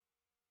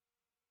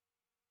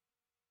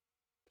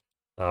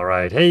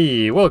Alright,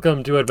 hey,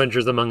 welcome to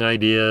Adventures Among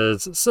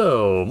Ideas.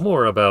 So,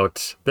 more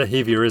about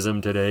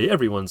behaviorism today,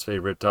 everyone's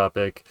favorite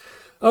topic.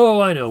 Oh,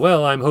 I know,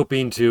 well, I'm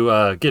hoping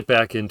to get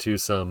back into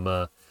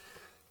some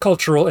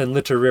cultural and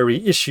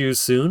literary issues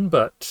soon,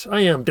 but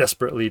I am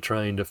desperately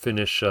trying to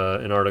finish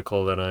an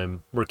article that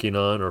I'm working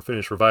on, or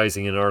finish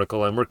revising an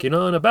article I'm working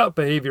on about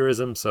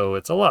behaviorism, so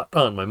it's a lot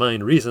on my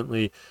mind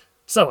recently,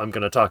 so I'm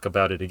going to talk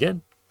about it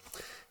again.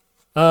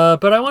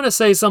 But I want to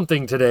say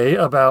something today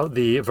about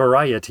the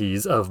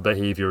varieties of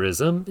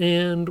behaviorism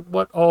and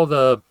what all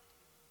the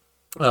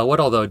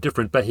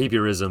different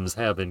behaviorisms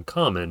have in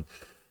common.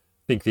 I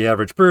think the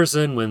average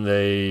person, when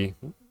they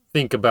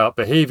think about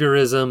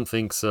behaviorism,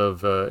 thinks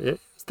of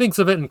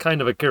it in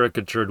kind of a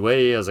caricatured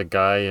way as a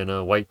guy in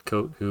a white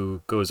coat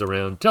who goes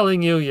around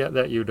telling you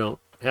that you don't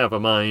have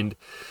a mind,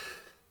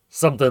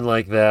 something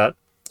like that.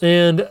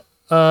 And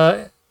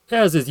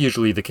as is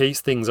usually the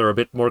case, things are a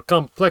bit more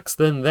complex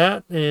than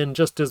that, and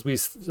just as we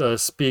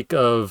speak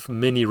of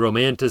many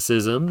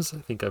romanticisms,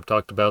 I think I've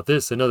talked about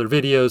this in other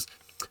videos,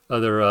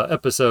 other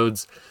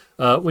episodes,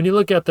 when you're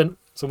looking at the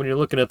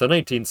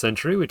 19th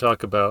century, we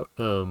talk about,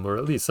 or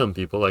at least some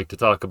people like to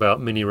talk about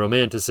many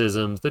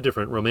romanticisms, the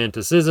different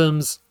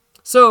romanticisms.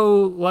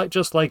 So,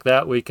 just like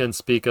that, we can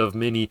speak of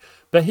many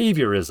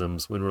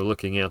behaviorisms when we're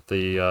looking at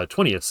the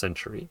 20th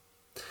century.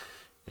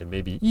 And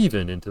maybe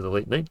even into the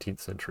late 19th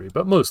century,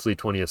 but mostly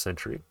 20th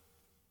century.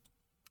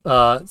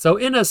 So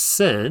in a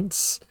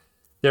sense,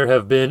 there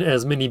have been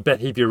as many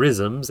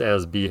behaviorisms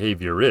as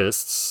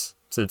behaviorists,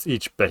 since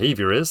each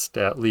behaviorist,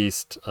 at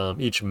least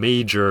each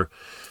major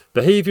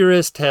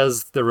behaviorist,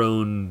 has their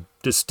own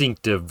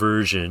distinctive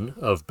version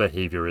of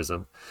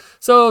behaviorism.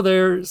 So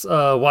there's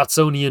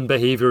Watsonian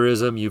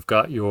behaviorism. You've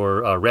got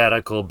your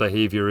radical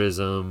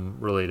behaviorism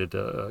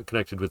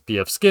connected with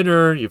B.F.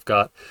 Skinner. You've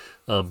got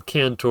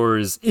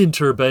Cantor's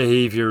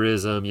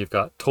interbehaviorism. You've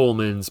got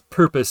Tolman's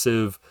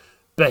purposive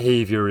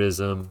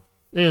behaviorism,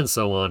 and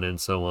so on and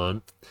so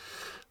on.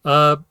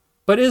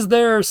 But is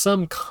there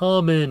some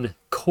common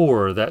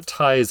core that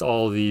ties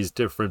all these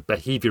different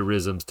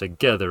behaviorisms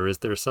together? Is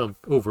there some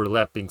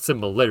overlapping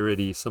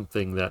similarity,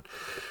 something that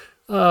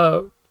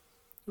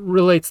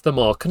relates them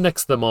all,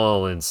 connects them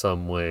all in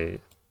some way?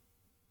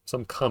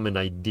 Some common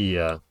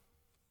idea?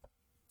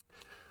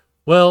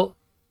 Well,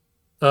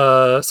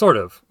 sort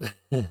of.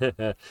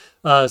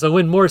 So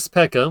when Morse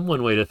Peckham,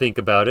 one way to think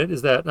about it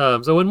is that,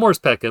 so when Morse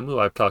Peckham, who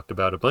I've talked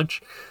about a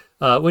bunch,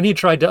 when he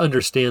tried to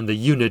understand the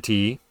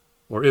unity,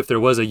 or if there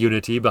was a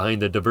unity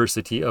behind the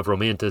diversity of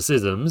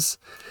romanticisms,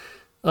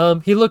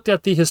 he looked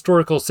at the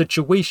historical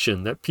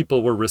situation that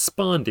people were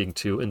responding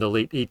to in the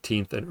late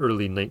 18th and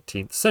early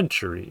 19th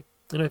century.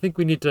 And I think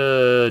we need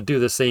to do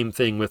the same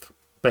thing with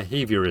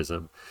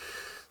behaviorism.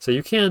 So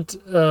you can't,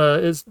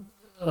 it's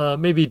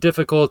maybe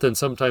difficult and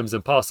sometimes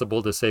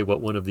impossible to say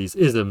what one of these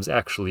isms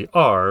actually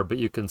are, but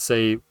you can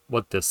say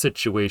what the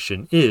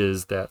situation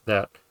is that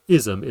that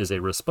ism is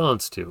a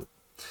response to.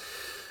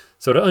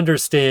 So to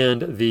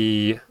understand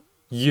the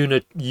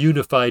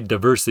unified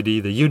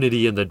diversity, the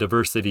unity and the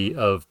diversity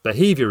of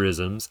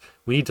behaviorisms,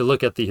 we need to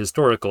look at the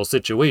historical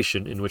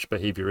situation in which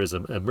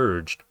behaviorism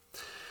emerged.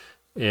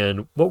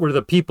 And what were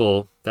the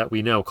people that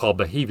we now call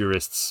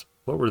behaviorists,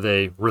 what were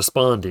they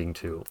responding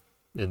to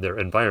in their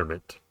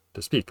environment,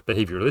 to speak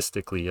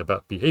behavioristically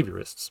about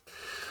behaviorists?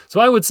 So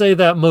I would say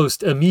that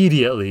most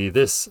immediately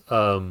this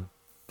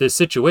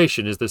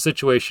situation is the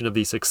situation of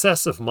the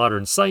success of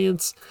modern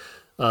science,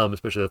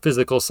 especially the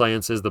physical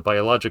sciences, the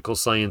biological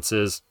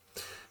sciences.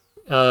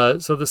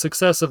 So the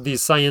success of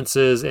these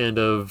sciences and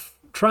of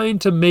trying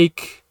to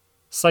make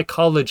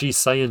psychology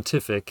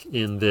scientific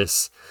in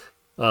this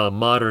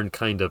modern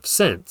kind of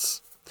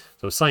sense.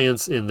 So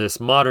science in this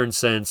modern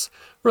sense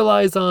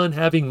relies on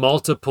having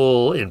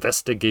multiple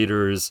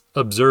investigators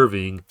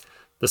observing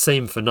the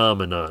same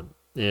phenomenon.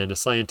 And a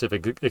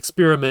scientific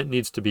experiment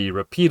needs to be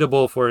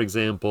repeatable, for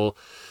example,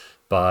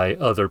 by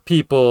other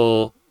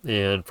people.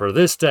 And for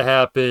this to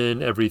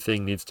happen,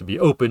 everything needs to be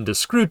open to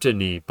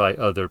scrutiny by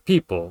other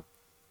people.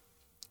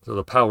 So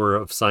the power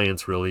of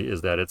science really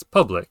is that it's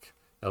public,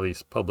 at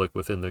least public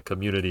within the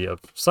community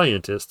of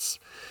scientists.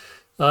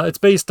 It's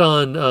based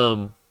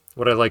on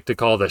what I like to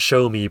call the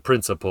show me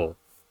principle,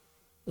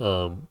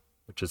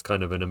 which is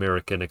kind of an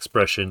American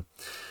expression.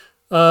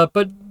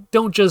 But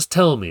don't just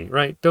tell me,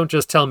 right? Don't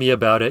just tell me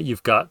about it.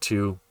 You've got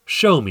to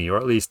show me, or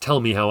at least tell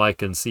me how I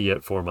can see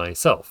it for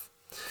myself.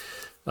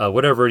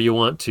 Whatever you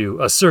want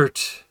to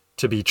assert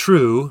to be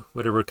true,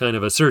 whatever kind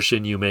of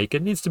assertion you make,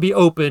 it needs to be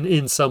open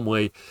in some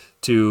way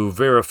to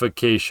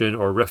verification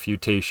or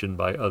refutation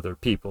by other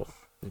people,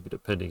 maybe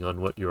depending on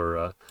what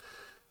your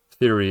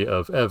theory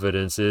of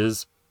evidence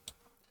is.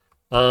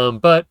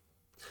 But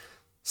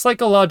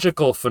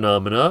psychological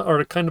phenomena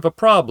are kind of a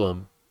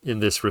problem in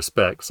this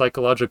respect.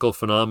 Psychological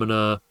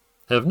phenomena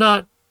have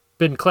not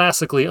been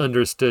classically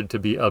understood to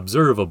be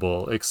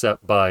observable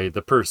except by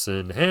the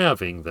person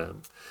having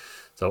them.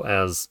 So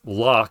as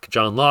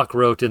John Locke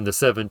wrote in the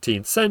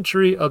 17th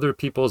century, other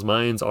people's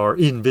minds are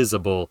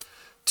invisible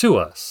to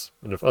us.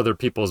 And if other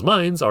people's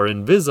minds are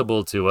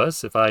invisible to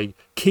us, if I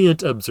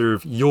can't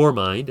observe your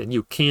mind and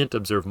you can't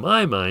observe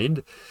my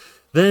mind,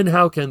 then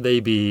how can they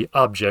be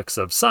objects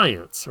of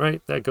science,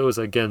 right? That goes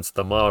against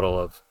the model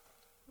of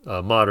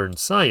modern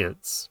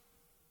science.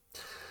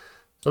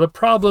 So the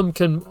problem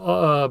can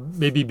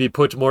maybe be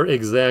put more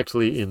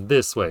exactly in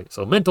this way.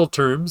 So mental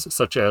terms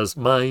such as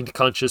mind,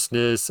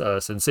 consciousness,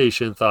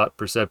 sensation, thought,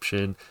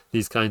 perception,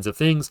 these kinds of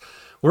things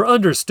were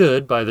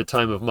understood by the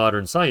time of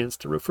modern science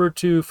to refer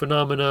to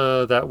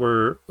phenomena that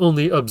were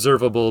only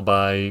observable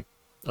by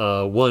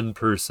one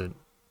person.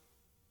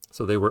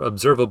 So they were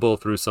observable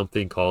through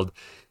something called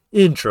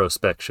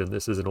introspection.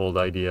 This is an old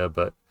idea,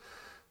 but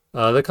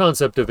the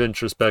concept of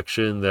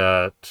introspection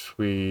that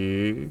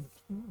we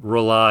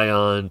rely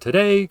on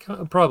today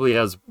probably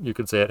has, you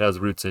could say it has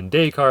roots in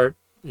Descartes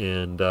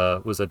and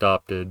was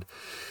adopted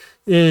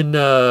in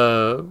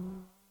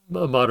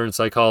modern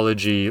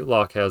psychology.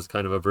 Locke has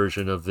kind of a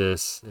version of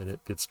this, and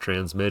it gets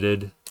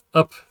transmitted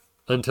up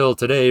until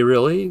today,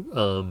 really,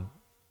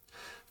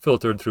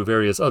 filtered through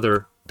various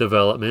other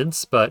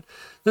developments. But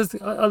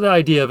the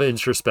idea of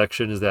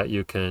introspection is that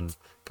you can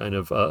kind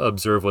of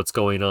observe what's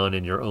going on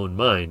in your own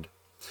mind.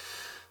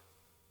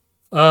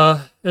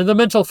 And the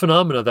mental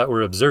phenomena that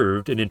were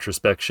observed in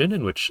introspection,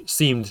 and which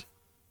seemed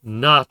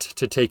not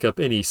to take up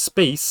any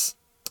space,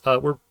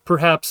 were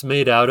perhaps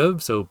made out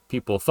of, so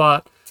people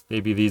thought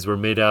maybe these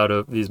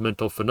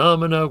mental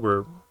phenomena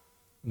were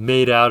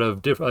made out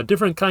of a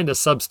different kind of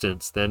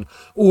substance than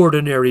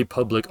ordinary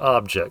public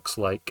objects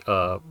like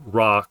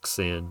rocks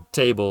and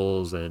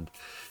tables and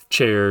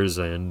chairs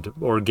and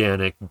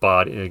organic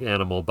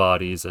animal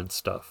bodies and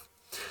stuff.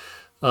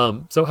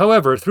 So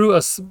however,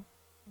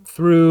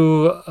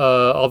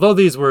 although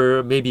these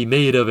were maybe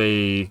made of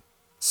a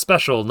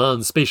special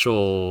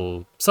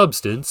non-spatial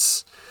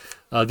substance,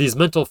 these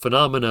mental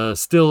phenomena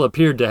still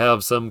appeared to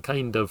have some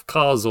kind of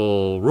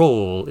causal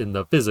role in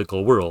the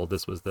physical world.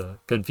 This was the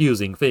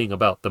confusing thing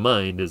about the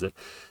mind, is it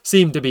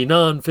seemed to be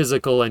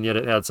non-physical and yet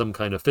it had some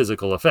kind of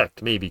physical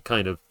effect. Maybe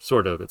kind of,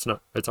 sort of, it's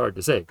hard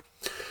to say.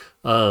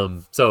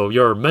 So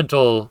your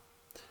mental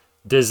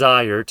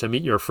desire to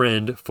meet your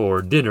friend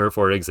for dinner,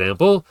 for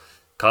example,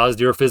 caused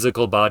your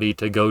physical body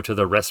to go to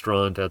the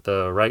restaurant at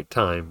the right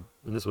time.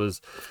 And this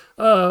was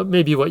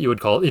maybe what you would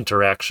call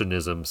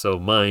interactionism. So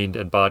mind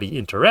and body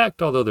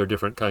interact, although they're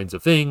different kinds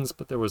of things,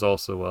 but there was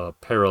also a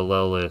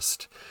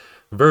parallelist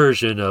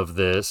version of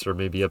this, or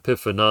maybe a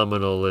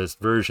epiphenomenalist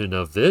version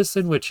of this,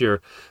 in which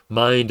your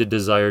mind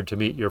desired to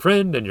meet your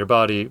friend and your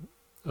body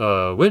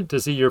went to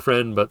see your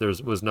friend, but there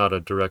was not a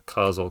direct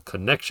causal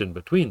connection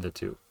between the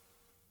two.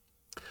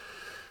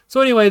 So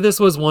anyway, this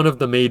was one of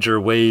the major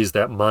ways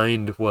that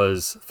mind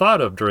was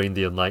thought of during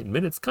the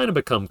Enlightenment. It's kind of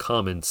become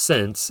common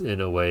sense in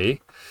a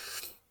way.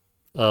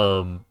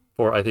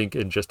 For I think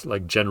in just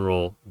like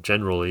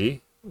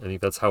generally, I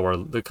think that's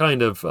how the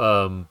kind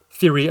of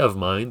theory of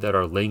mind that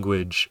our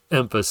language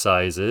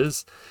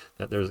emphasizes,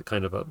 that there's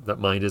kind of that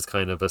mind is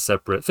kind of a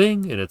separate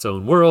thing in its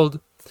own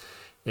world,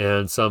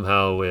 and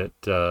somehow it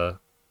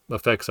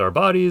affects our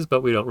bodies,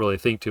 but we don't really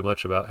think too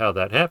much about how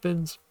that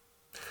happens.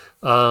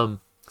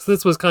 So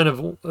this was kind of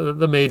one of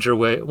the major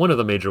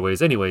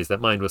ways anyways,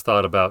 that mind was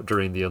thought about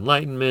during the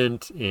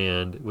Enlightenment,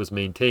 and it was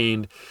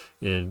maintained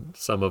in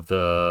some of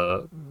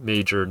the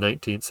major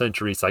 19th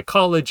century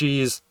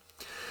psychologies.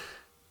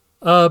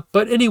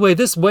 But anyway,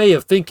 this way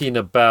of thinking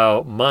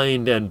about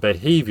mind and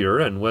behavior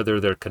and whether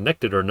they're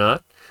connected or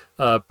not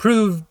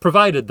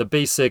provided the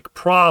basic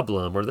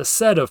problem, or the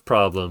set of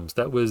problems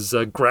that was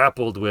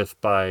grappled with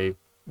by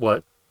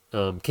what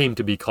came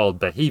to be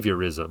called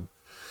behaviorism.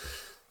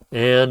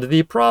 And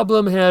the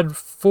problem had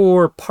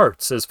 4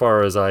 parts as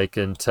far as I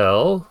can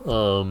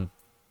tell.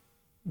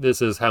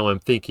 This is how I'm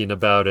thinking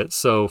about it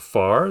so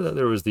far, that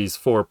there was these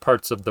 4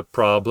 parts of the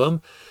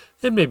problem.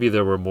 And maybe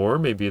there were more,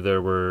 maybe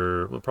there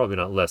were, well, probably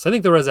not less. I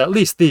think there was at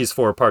least these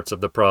 4 parts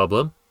of the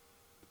problem.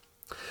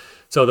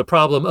 So the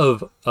problem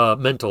of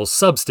mental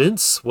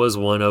substance was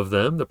one of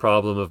them, the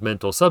problem of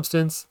mental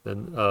substance,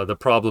 then the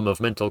problem of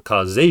mental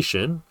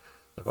causation.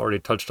 I've already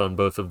touched on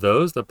both of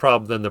those. Then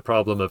the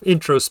problem of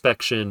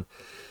introspection,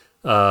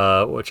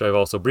 which I've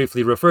also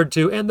briefly referred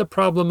to, and the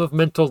problem of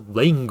mental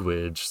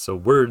language, so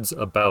words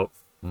about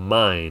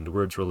mind,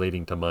 words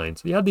relating to mind.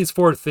 So you had these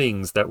 4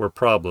 things that were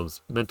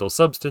problems: mental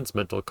substance,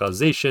 mental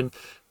causation,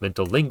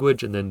 mental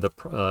language, and then the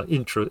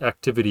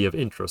activity of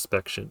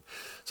introspection.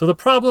 So the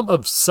problem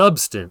of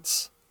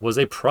substance was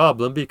a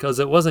problem because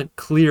it wasn't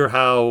clear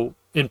how,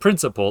 in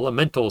principle, a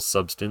mental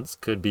substance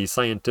could be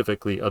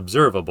scientifically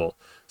observable.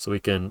 So we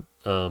can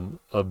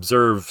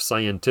observe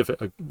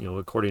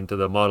according to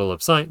the model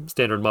of science,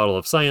 standard model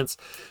of science,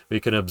 we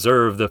can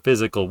observe the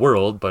physical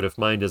world, but if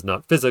mind is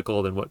not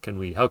physical, then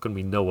how can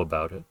we know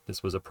about it?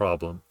 This was a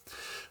problem.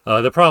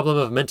 The problem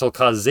of mental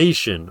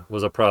causation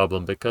was a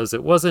problem because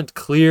it wasn't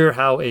clear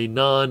how a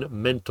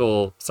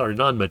non-material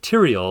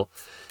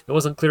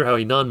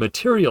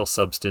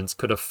substance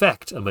could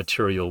affect a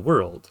material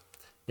world.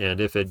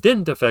 And if it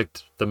didn't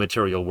affect the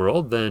material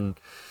world, then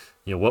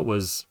what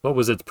was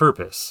its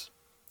purpose?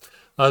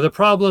 The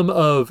problem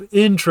of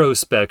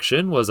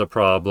introspection was a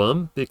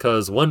problem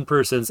because one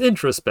person's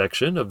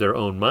introspection of their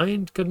own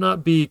mind could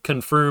not be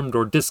confirmed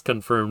or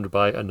disconfirmed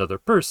by another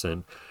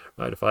person.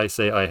 Right? If I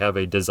say I have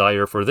a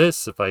desire for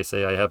this, if I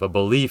say I have a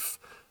belief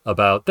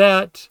about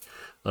that,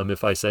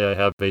 if I say I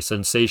have a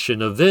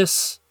sensation of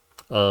this,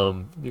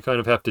 you kind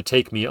of have to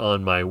take me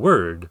on my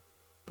word,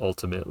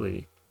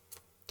 ultimately.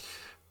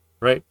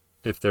 Right?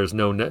 If there's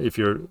no,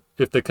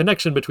 if the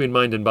connection between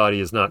mind and body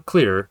is not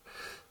clear,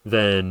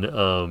 then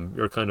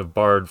you're kind of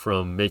barred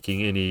from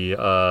making any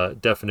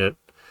definite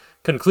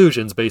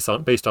conclusions based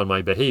on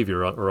my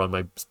behavior or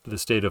on the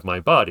state of my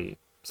body.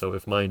 So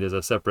if mind is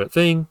a separate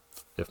thing,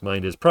 if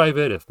mind is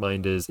private, if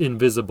mind is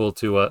invisible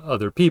to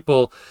other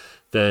people,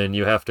 then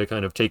you have to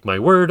kind of take my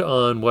word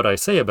on what I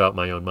say about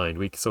my own mind.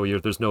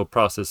 There's no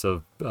process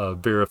of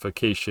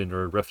verification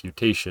or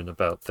refutation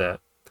about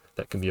that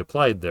can be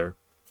applied there.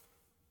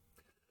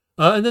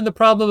 And then the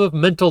problem of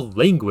mental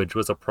language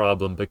was a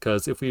problem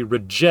because if we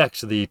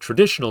reject the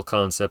traditional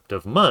concept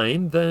of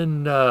mind,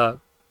 then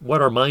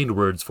what are mind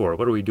words for?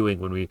 What are we doing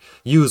when we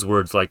use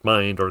words like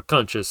mind or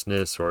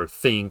consciousness or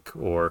think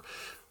or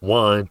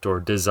want or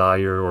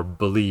desire or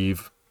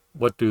believe?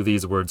 What do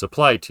these words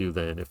apply to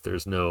then if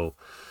there's no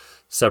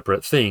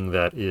separate thing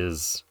that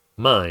is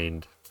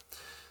mind?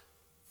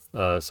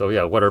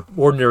 What are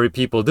ordinary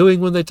people doing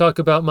when they talk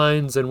about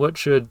minds, and what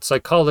should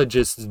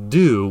psychologists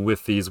do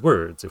with these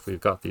words? If we've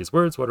got these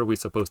words, what are we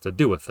supposed to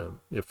do with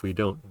them if we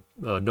don't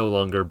no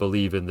longer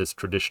believe in this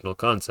traditional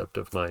concept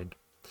of mind?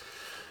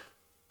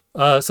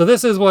 So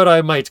this is what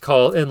I might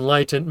call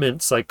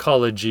Enlightenment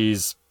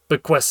psychology's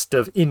bequest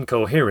of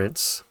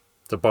incoherence,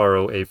 to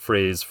borrow a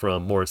phrase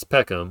from Morris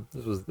Peckham.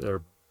 This was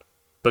their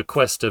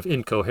bequest of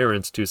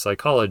incoherence to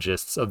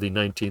psychologists of the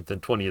 19th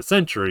and 20th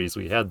centuries.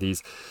 We had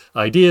these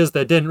ideas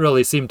that didn't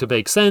really seem to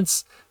make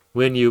sense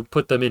when you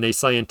put them in a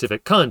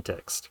scientific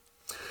context.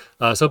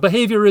 So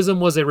behaviorism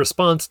was a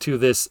response to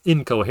this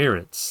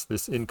incoherence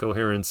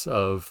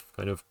of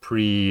kind of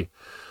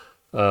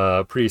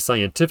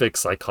pre-scientific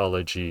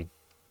psychology.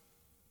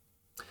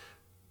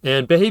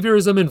 And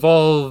behaviorism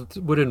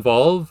would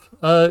involve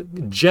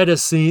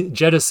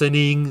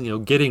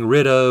jettisoning, getting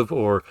rid of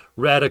or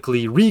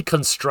radically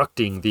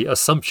reconstructing the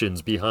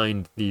assumptions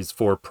behind these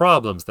four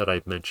problems that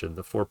I've mentioned,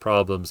 the four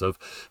problems of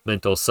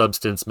mental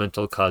substance,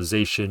 mental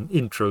causation,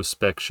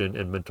 introspection,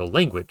 and mental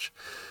language.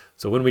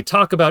 So when we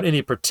talk about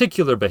any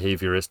particular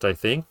behaviorist, I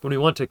think, when we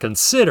want to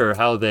consider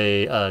how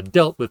they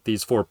dealt with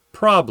these four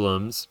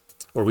problems,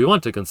 or we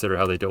want to consider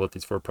how they dealt with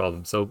these four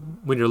problems. So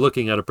when you're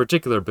looking at a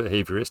particular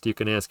behaviorist, you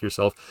can ask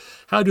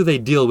yourself, how do they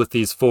deal with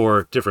these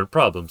four different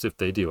problems, if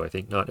they do? I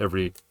think not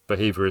every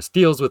behaviorist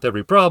deals with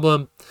every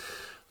problem.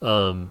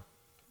 And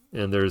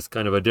there's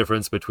kind of a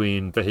difference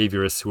between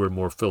behaviorists who are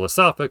more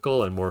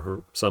philosophical and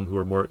some who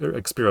are more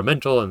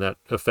experimental, and that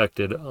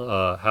affected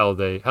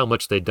how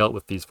much they dealt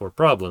with these four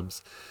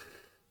problems.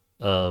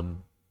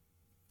 And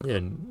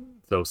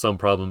so some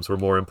problems were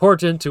more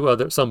important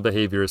to some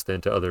behaviorists than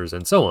to others,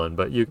 and so on.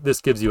 But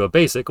this gives you a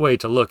basic way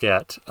to look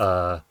at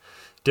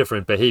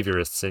different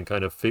behaviorists and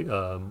kind of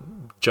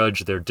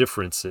judge their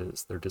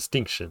differences, their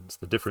distinctions,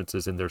 the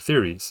differences in their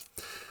theories.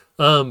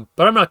 But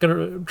I'm not going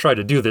to try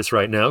to do this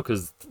right now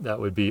because that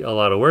would be a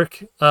lot of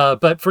work.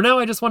 But for now,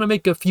 I just want to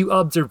make a few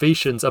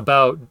observations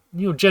about,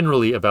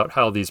 generally about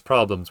how these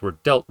problems were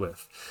dealt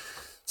with.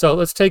 So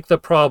let's take the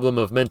problem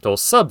of mental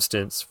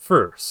substance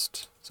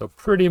first. So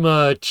pretty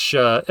much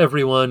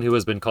everyone who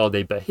has been called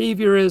a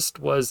behaviorist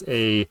was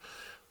a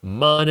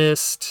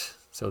monist.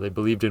 So they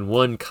believed in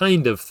one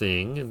kind of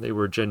thing, and they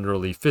were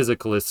generally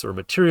physicalists or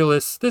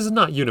materialists. This is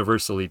not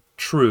universally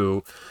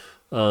true.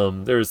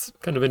 There's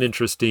kind of an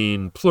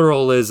interesting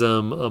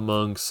pluralism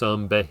among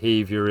some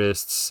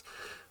behaviorists,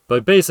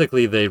 but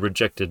basically they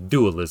rejected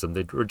dualism.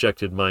 They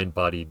rejected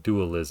mind-body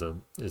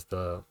dualism is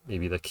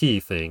maybe the key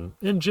thing.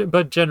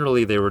 But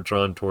generally they were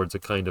drawn towards a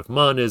kind of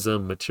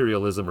monism,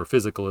 materialism, or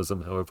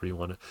physicalism, however you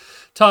want to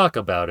talk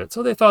about it.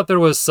 So they thought there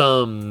was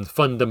some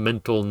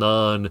fundamental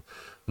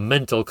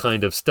non-mental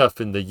kind of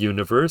stuff in the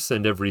universe,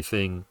 and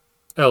everything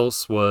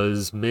else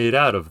was made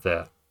out of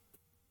that.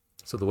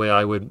 So the way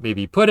I would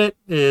maybe put it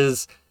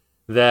is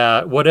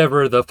that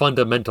whatever the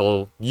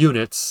fundamental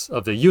units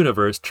of the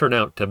universe turn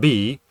out to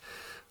be,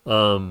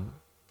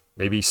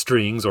 maybe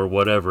strings or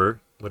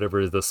whatever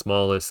the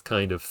smallest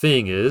kind of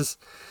thing is,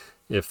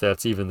 if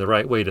that's even the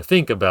right way to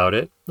think about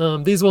it,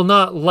 these will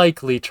not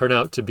likely turn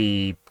out to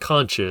be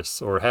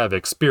conscious or have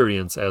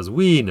experience as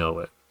we know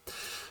it.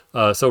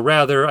 So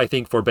rather, I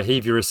think for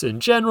behaviorists in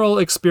general,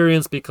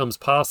 experience becomes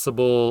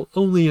possible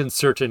only in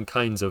certain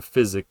kinds of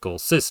physical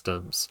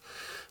systems.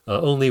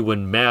 Only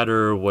when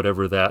matter,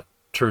 whatever that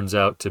turns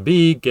out to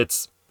be,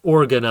 gets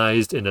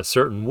organized in a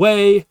certain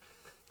way,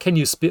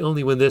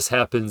 only when this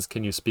happens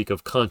can you speak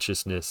of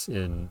consciousness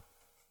in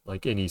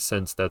like any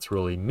sense that's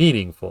really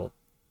meaningful,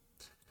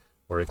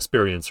 or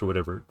experience, or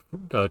whatever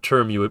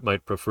term you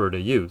might prefer to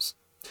use.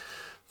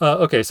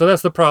 Okay, so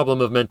that's the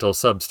problem of mental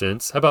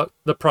substance. How about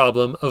the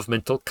problem of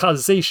mental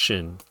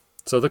causation?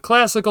 So the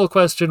classical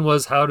question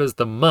was, how does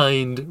the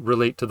mind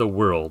relate to the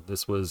world?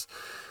 This was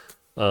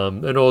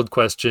an old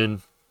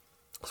question.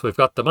 So we've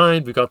got the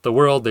mind, we've got the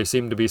world. They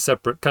seem to be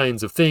separate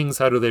kinds of things.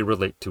 How do they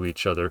relate to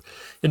each other?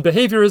 In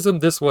behaviorism,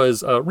 this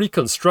was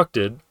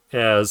reconstructed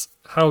as,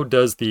 how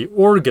does the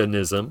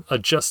organism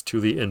adjust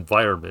to the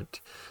environment?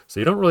 So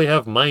you don't really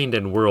have mind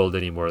and world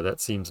anymore. That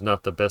seems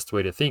not the best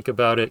way to think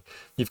about it.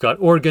 You've got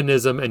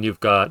organism and you've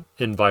got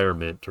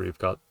environment, or you've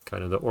got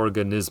kind of the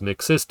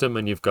organismic system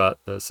and you've got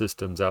the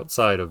systems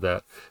outside of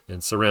that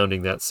and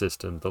surrounding that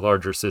system, the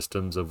larger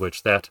systems of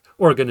which that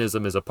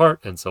organism is a part,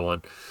 and so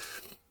on.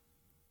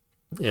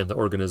 And the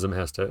organism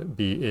has to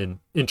be in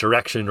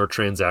interaction or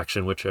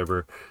transaction,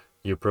 whichever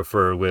you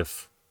prefer,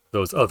 with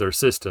those other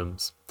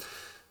systems.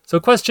 So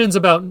questions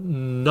about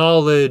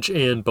knowledge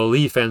and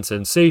belief and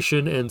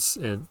sensation and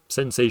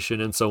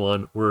so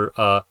on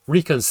were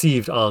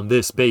reconceived on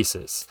this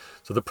basis.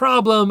 So the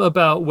problem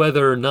about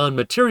whether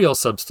non-material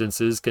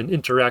substances can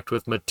interact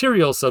with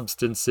material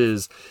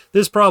substances,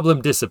 this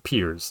problem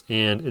disappears.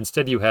 And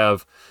instead you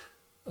have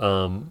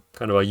kind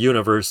of a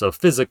universe of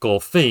physical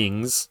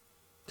things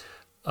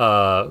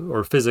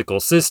or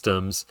physical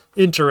systems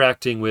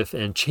interacting with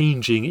and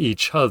changing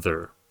each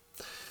other.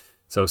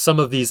 So some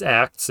of these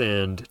acts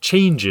and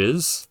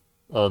changes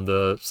on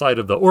the side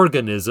of the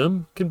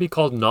organism can be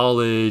called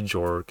knowledge,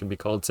 or can be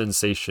called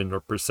sensation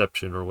or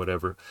perception or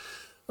whatever.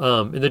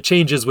 And the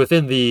changes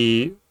within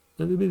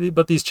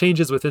but these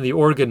changes within the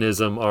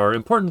organism are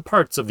important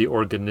parts of the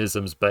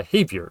organism's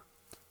behavior.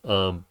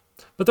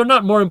 But they're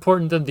not more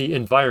important than the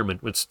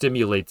environment, which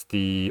stimulates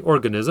the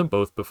organism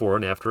both before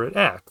and after it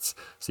acts.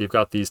 So you've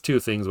got these two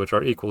things which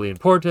are equally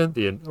important,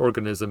 the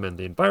organism and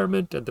the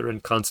environment, and they're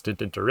in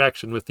constant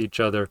interaction with each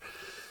other.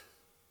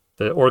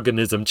 The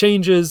organism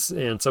changes,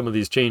 and some of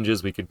these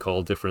changes we could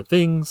call different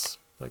things,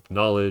 like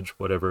knowledge,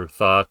 whatever,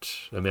 thought,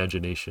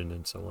 imagination,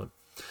 and so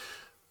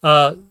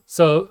on.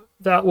 So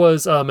that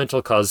was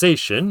mental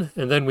causation.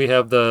 And then we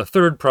have the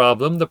third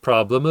problem, the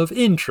problem of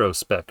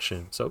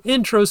introspection. So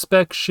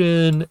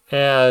introspection,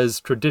 as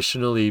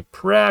traditionally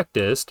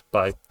practiced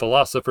by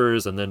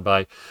philosophers and then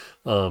by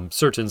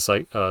certain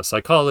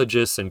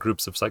psychologists and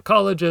groups of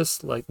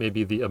psychologists, like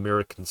maybe the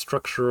American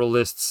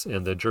structuralists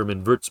and the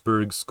German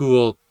Würzburg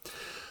school.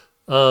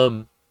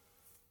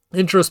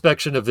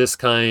 Introspection of this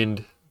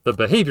kind, the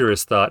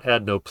behaviorist thought,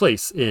 had no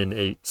place in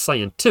a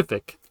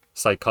scientific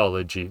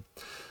psychology.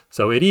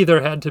 So it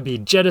either had to be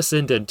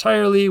jettisoned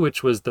entirely,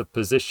 which was the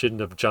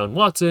position of John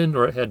Watson,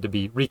 or it had to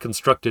be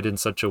reconstructed in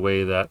such a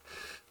way that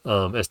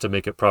as to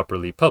make it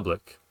properly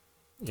public.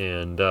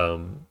 And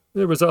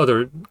there was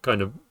other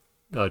kind of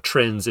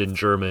trends in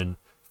German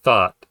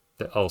thought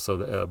that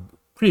also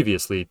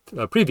previous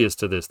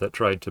to this that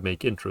tried to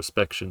make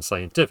introspection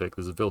scientific.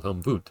 This is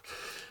Wilhelm Wundt.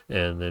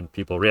 And then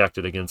people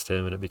reacted against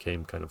him, and it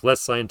became kind of less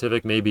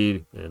scientific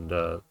maybe. And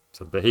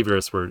so the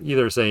behaviorists were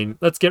either saying,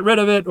 let's get rid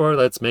of it, or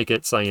let's make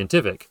it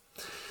scientific.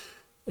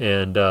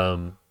 And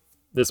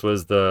this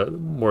was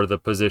more the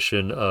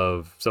position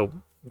of, so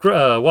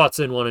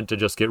Watson wanted to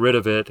just get rid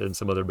of it, and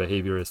some other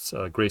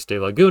behaviorists, Grace de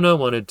Laguna,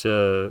 wanted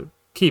to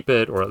keep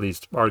it, or at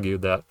least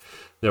argued that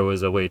there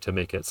was a way to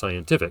make it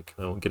scientific.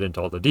 I won't get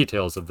into all the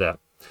details of that.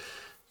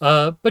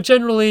 But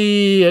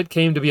generally, it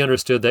came to be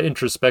understood that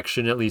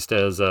introspection, at least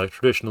as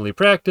traditionally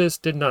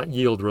practiced, did not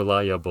yield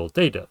reliable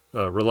data.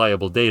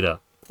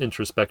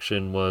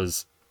 Introspection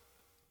was,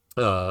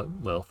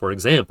 for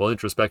example,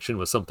 introspection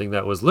was something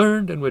that was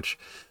learned and which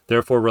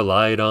therefore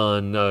relied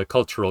on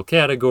cultural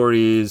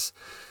categories.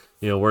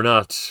 We're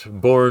not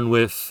born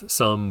with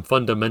some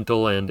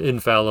fundamental and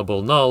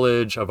infallible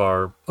knowledge of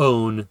our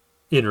own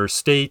inner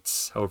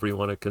states, however you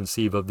want to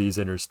conceive of these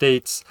inner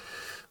states.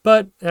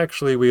 But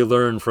actually we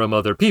learn from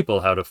other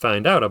people how to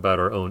find out about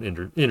our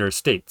own inner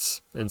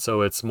states. And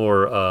so it's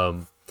more,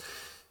 our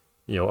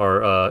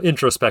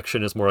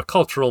introspection is more a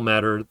cultural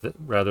matter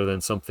rather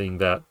than something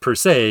that per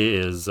se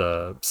is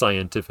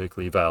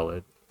scientifically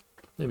valid.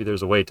 Maybe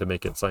there's a way to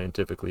make it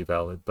scientifically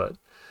valid, but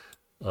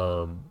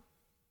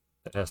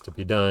it has to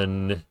be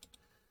done.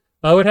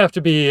 It would have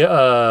to be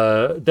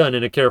done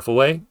in a careful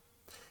way.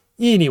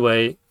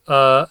 Anyway,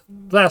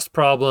 last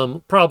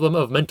problem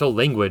of mental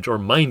language or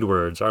mind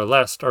words.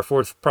 Our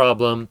fourth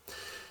problem.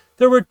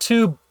 There were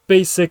two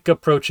basic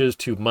approaches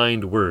to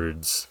mind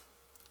words.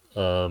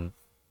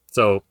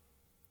 So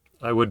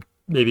I would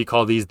maybe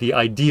call these the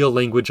ideal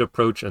language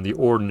approach and the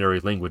ordinary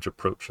language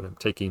approach. And I'm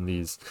taking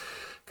these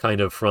kind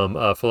of from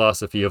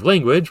philosophy of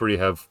language, where you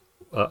have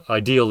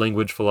ideal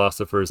language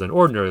philosophers and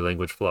ordinary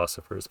language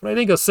philosophers. But I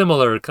think a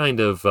similar kind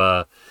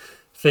of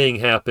thing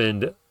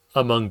happened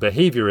among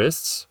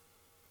behaviorists.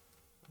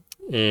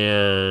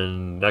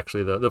 And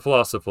actually the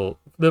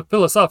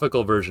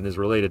philosophical version is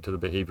related to the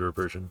behavior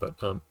version, but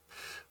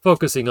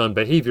focusing on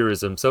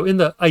behaviorism. So in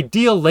the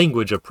ideal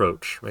language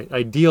approach, right?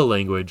 Ideal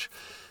language.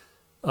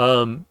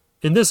 In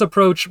this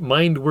approach,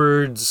 mind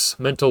words,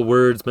 mental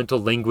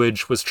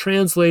language was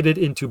translated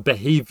into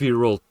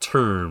behavioral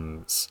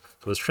terms.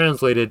 It was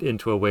translated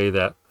into a way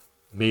that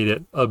made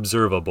it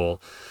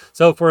observable.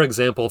 So for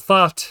example,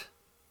 thought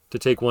to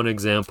take one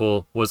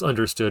example, was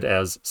understood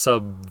as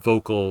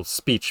subvocal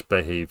speech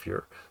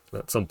behavior.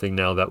 That's something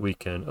now that we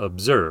can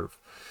observe.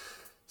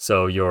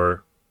 So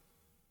you're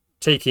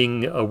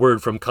taking a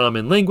word from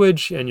common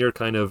language and you're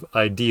kind of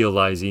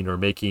idealizing or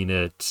making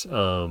it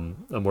a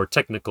more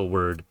technical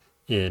word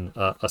in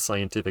a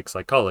scientific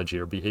psychology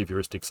or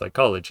behavioristic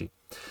psychology.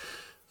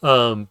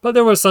 But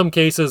there were some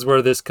cases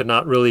where this could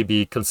not really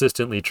be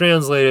consistently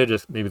translated.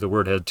 Just maybe the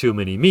word had too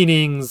many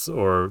meanings,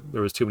 or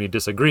there was too many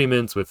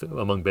disagreements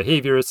among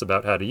behaviorists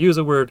about how to use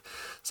a word.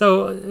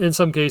 So in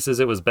some cases,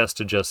 it was best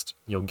to just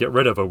get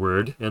rid of a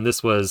word. And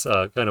this was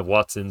kind of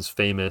Watson's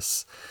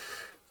famous.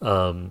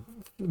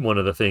 One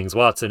of the things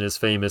Watson is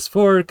famous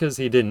for, because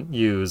he didn't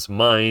use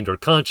mind or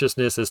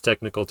consciousness as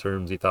technical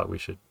terms. He thought we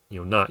should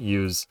not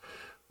use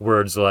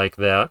words like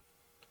that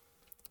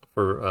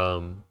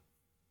for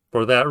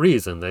that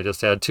reason. They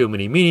just had too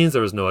many meanings.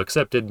 There was no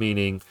accepted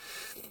meaning.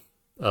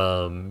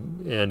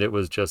 And it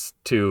was just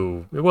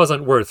it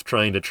wasn't worth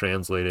trying to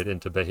translate it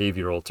into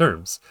behavioral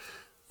terms.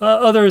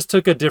 Others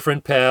took a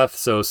different path.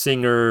 So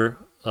Singer,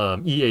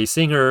 E.A.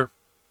 Singer,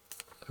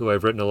 who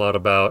I've written a lot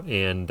about,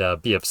 and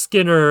B.F.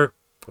 Skinner,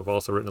 who I've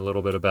also written a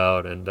little bit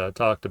about and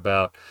talked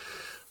about.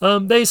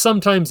 They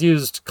sometimes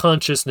used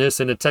consciousness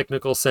in a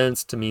technical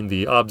sense to mean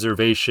the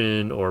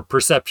observation or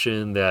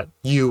perception that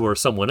you or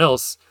someone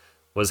else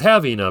was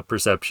having a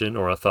perception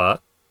or a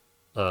thought,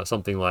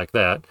 something like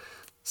that.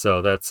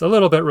 So that's a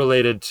little bit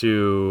related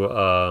to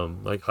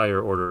like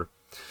higher order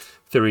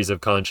theories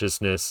of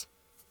consciousness,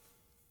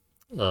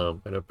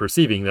 kind of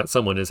perceiving that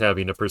someone is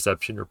having a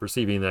perception, or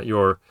perceiving that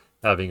you're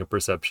having a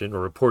perception, or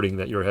reporting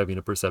that you're having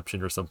a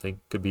perception or something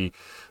could be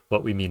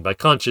what we mean by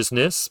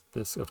consciousness.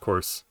 This, of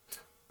course,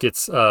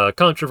 gets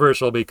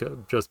controversial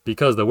because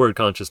the word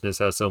consciousness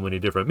has so many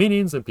different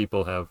meanings and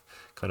people have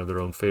kind of their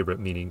own favorite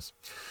meanings.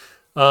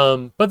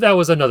 But that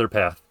was another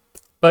path.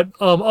 But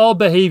all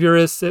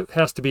behaviorists, it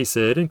has to be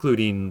said,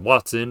 including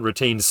Watson,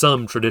 retained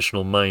some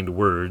traditional mind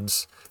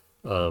words,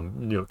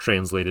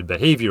 translated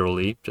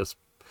behaviorally, just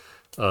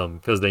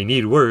because they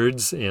need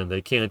words and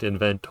they can't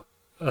invent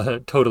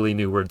totally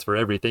new words for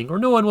everything, or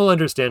no one will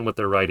understand what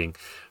they're writing,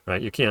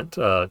 right? You can't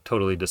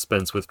totally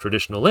dispense with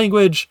traditional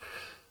language,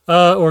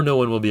 or no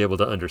one will be able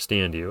to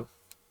understand you.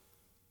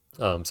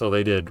 So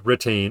they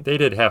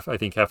did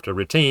have to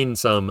retain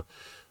some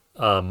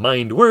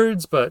mind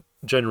words, but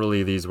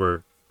generally these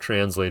were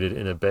translated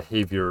in a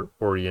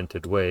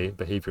behavior-oriented way,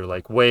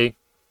 behavior-like way.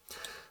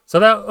 So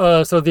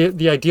that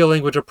the ideal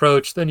language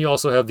approach. Then you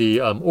also have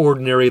the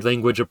ordinary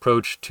language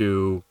approach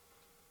to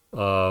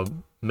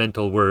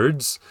mental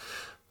words.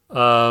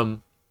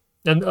 And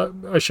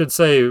I should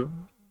say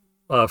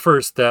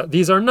first that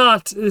this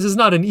is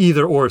not an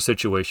either-or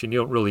situation. You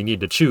don't really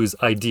need to choose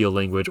ideal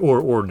language or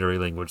ordinary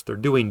language. They're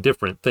doing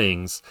different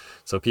things,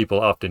 so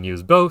people often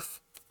use both.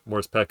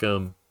 Morse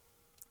Peckham,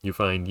 you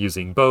find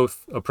using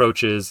both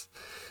approaches,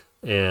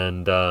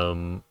 and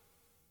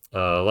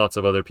lots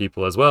of other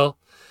people as well.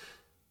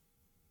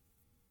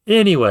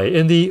 Anyway,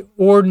 in the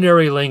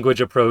ordinary language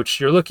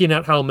approach, you're looking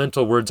at how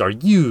mental words are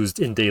used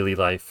in daily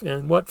life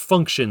and what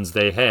functions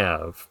they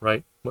have,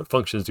 right? What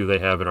functions do they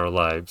have in our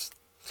lives?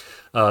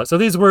 So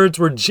these words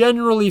were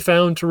generally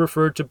found to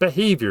refer to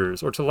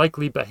behaviors or to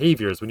likely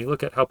behaviors. When you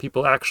look at how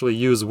people actually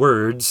use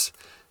words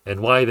and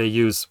why they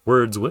use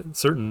words,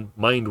 certain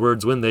mind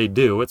words when they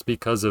do, it's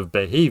because of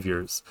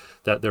behaviors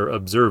that they're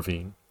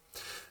observing.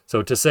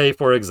 So to say,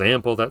 for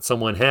example, that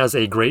someone has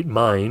a great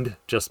mind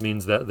just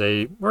means that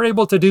they were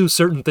able to do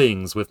certain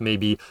things with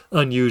maybe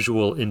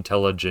unusual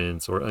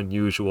intelligence or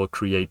unusual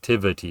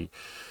creativity.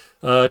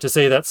 To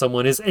say that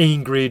someone is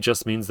angry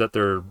just means that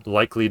they're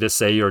likely to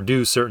say or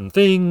do certain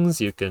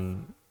things. You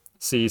can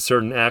see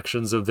certain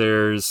actions of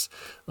theirs,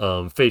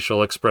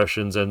 facial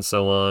expressions and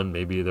so on.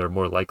 Maybe they're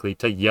more likely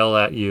to yell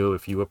at you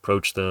if you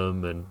approach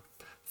them and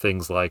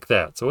things like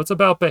that. So it's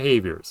about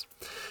behaviors.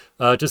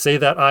 To say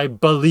that I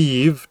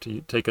believe,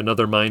 to take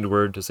another mind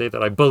word, to say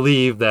that I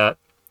believe that,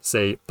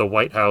 say, the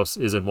White House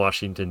is in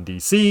Washington,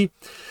 D.C.,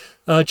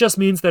 just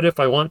means that if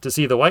I want to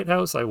see the White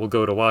House, I will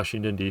go to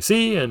Washington,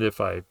 D.C., and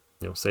if I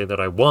say that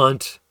I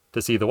want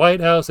to see the White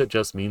House, it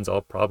just means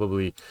I'll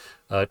probably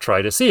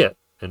try to see it,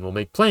 and will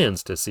make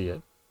plans to see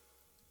it.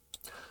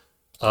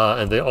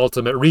 And the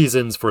ultimate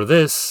reasons for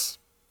this,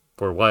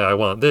 for why I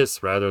want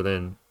this rather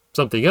than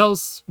something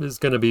else, is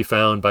going to be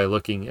found by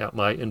looking at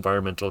my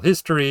environmental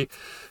history,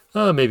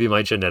 maybe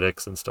my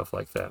genetics and stuff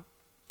like that.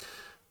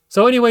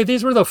 So anyway,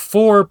 these were the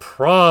 4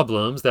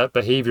 problems that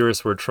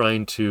behaviorists were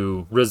trying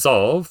to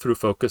resolve through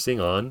focusing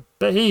on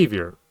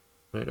behavior.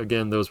 Right?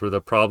 Again, those were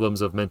the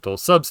problems of mental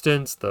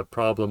substance, the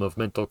problem of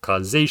mental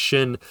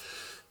causation,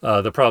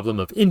 the problem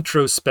of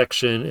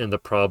introspection, and the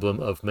problem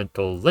of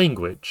mental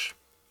language.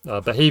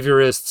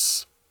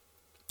 Behaviorists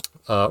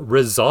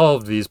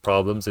resolved these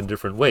problems in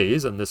different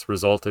ways, and this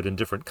resulted in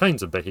different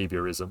kinds of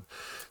behaviorism.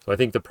 So I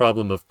think the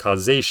problem of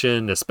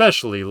causation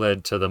especially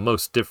led to the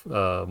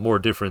more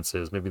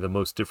differences, maybe the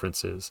most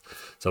differences.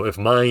 So if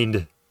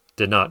mind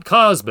did not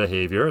cause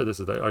behavior, this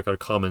is like a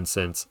common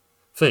sense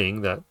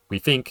thing that we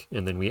think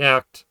and then we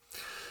act.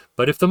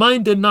 But if the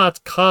mind did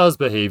not cause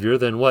behavior,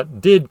 then what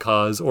did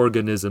cause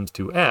organisms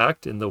to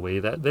act in the way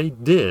that they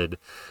did?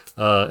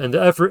 And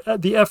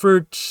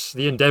the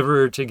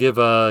endeavor to give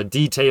a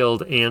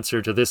detailed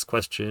answer to this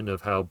question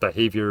of how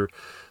behavior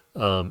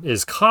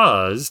is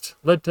caused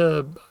led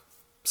to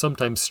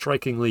sometimes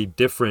strikingly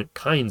different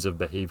kinds of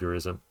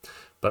behaviorism.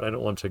 But I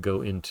don't want to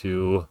go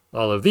into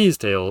all of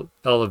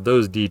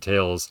those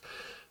details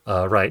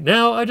right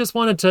now. I just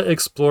wanted to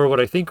explore what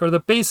I think are the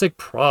basic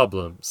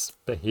problems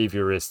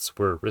behaviorists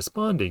were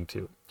responding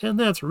to. And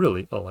that's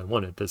really all I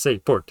wanted to say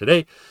for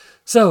today.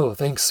 So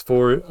thanks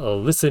for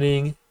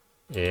listening,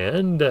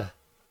 and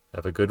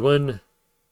have a good one.